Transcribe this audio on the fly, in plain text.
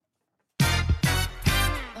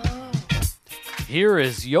Here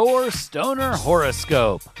is your Stoner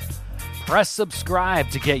Horoscope. Press subscribe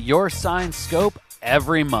to get your signed scope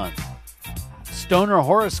every month. Stoner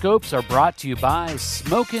Horoscopes are brought to you by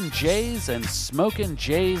Smokin' Jays and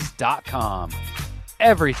SmokinJays.com.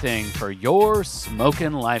 Everything for your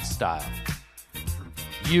smokin' lifestyle.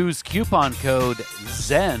 Use coupon code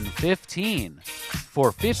ZEN15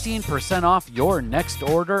 for 15% off your next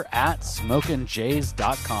order at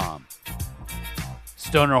SmokinJays.com.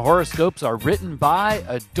 Stoner Horoscopes are written by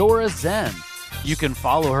Adora Zen. You can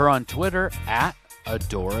follow her on Twitter at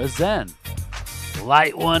Adora Zen.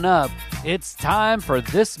 Light one up. It's time for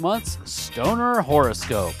this month's Stoner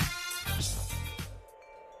Horoscope.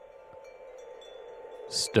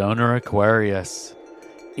 Stoner Aquarius.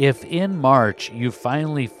 If in March you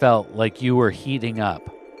finally felt like you were heating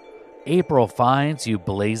up, April finds you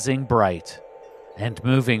blazing bright and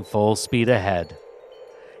moving full speed ahead.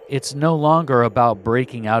 It's no longer about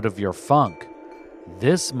breaking out of your funk.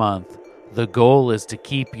 This month, the goal is to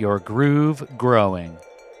keep your groove growing.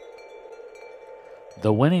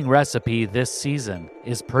 The winning recipe this season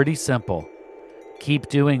is pretty simple. Keep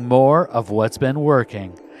doing more of what's been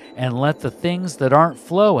working and let the things that aren't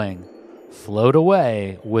flowing float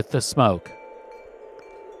away with the smoke.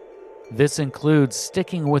 This includes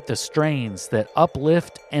sticking with the strains that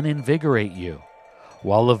uplift and invigorate you,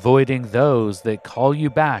 while avoiding those that call you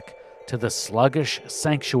back to the sluggish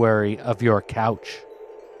sanctuary of your couch.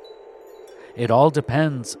 It all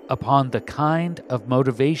depends upon the kind of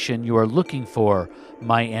motivation you are looking for,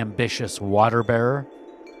 my ambitious water bearer.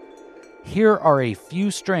 Here are a few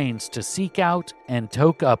strains to seek out and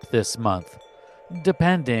toke up this month,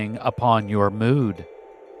 depending upon your mood.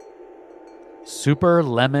 Super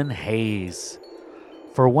Lemon Haze.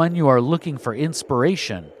 For when you are looking for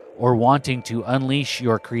inspiration or wanting to unleash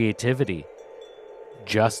your creativity.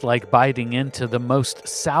 Just like biting into the most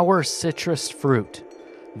sour citrus fruit,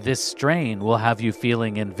 this strain will have you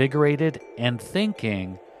feeling invigorated and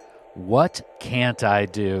thinking, what can't I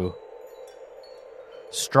do?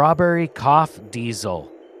 Strawberry Cough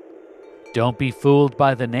Diesel. Don't be fooled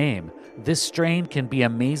by the name. This strain can be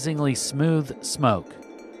amazingly smooth smoke.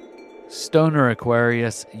 Stoner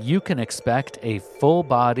Aquarius, you can expect a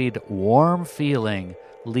full-bodied, warm feeling,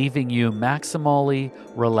 leaving you maximally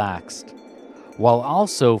relaxed, while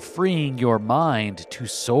also freeing your mind to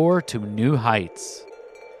soar to new heights.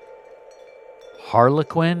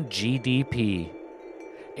 Harlequin GDP,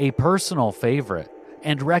 a personal favorite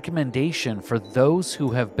and recommendation for those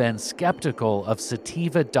who have been skeptical of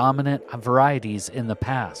sativa-dominant varieties in the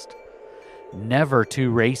past. Never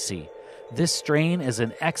too racy, this strain is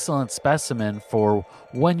an excellent specimen for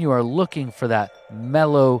when you are looking for that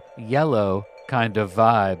mellow yellow kind of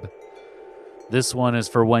vibe. This one is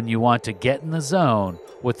for when you want to get in the zone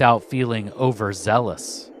without feeling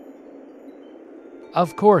overzealous.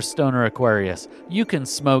 Of course, Stoner Aquarius, you can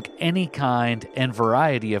smoke any kind and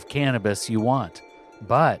variety of cannabis you want.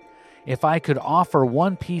 But if I could offer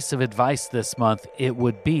one piece of advice this month, it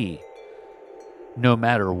would be, no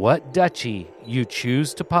matter what Dutchie you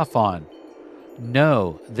choose to puff on,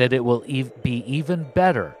 know that it will be even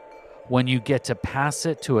better when you get to pass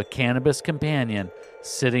it to a cannabis companion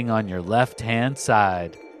sitting on your left-hand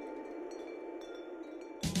side.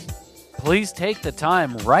 Please take the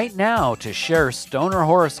time right now to share Stoner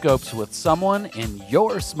Horoscopes with someone in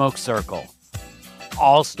your smoke circle.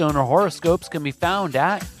 All Stoner Horoscopes can be found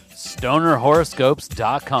at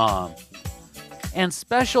StonerHoroscopes.com. And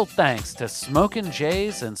special thanks to Smokin'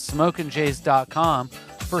 Jays and SmokinJays.com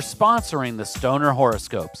for sponsoring the Stoner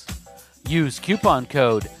Horoscopes. Use coupon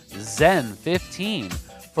code ZEN15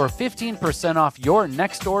 for 15% off your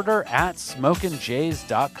next order at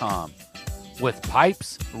SmokinJays.com. With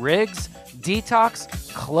pipes, rigs,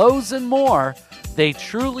 detox, clothes, and more, they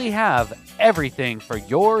truly have everything for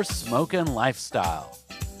your smokin' lifestyle.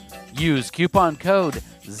 Use coupon code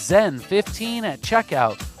ZEN15 at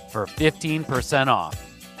checkout for 15% off.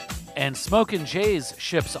 And Smokin' Jays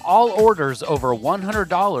ships all orders over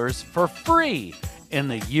 $100 for free in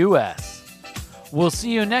the U.S. We'll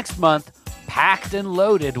see you next month, packed and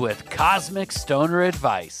loaded with cosmic stoner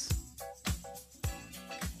advice.